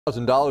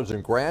$1,000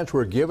 in grants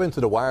were given to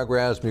the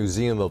Wiregrass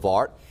Museum of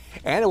Art,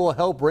 and it will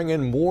help bring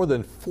in more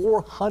than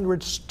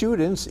 400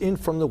 students in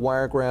from the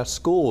Wiregrass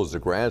schools. The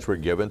grants were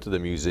given to the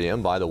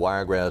museum by the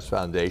Wiregrass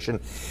Foundation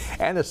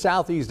and the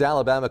Southeast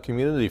Alabama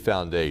Community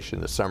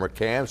Foundation. The summer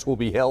camps will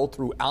be held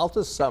throughout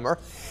the summer,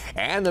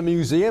 and the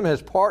museum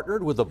has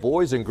partnered with the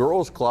Boys and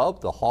Girls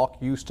Club, the Hawk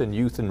Houston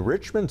Youth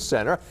Enrichment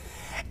Center,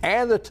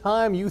 and the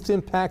Time Youth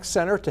Impact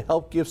Center to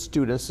help give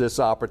students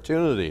this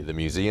opportunity. The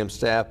museum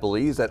staff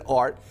believes that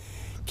art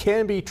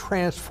can be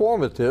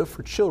transformative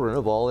for children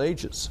of all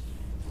ages.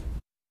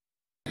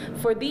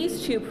 For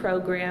these two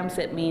programs,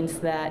 it means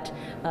that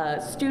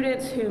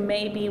students who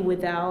may be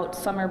without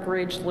summer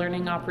bridge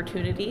learning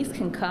opportunities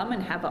can come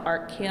and have an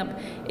art camp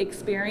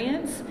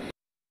experience.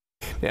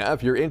 Now,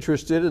 if you're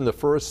interested in the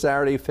first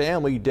Saturday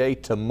Family Day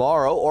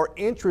tomorrow or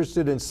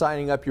interested in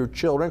signing up your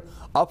children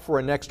up for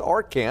a next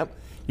art camp,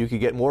 you can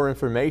get more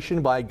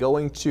information by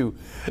going to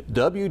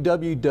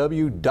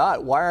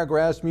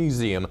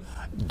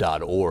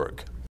www.wiregrassmuseum.org.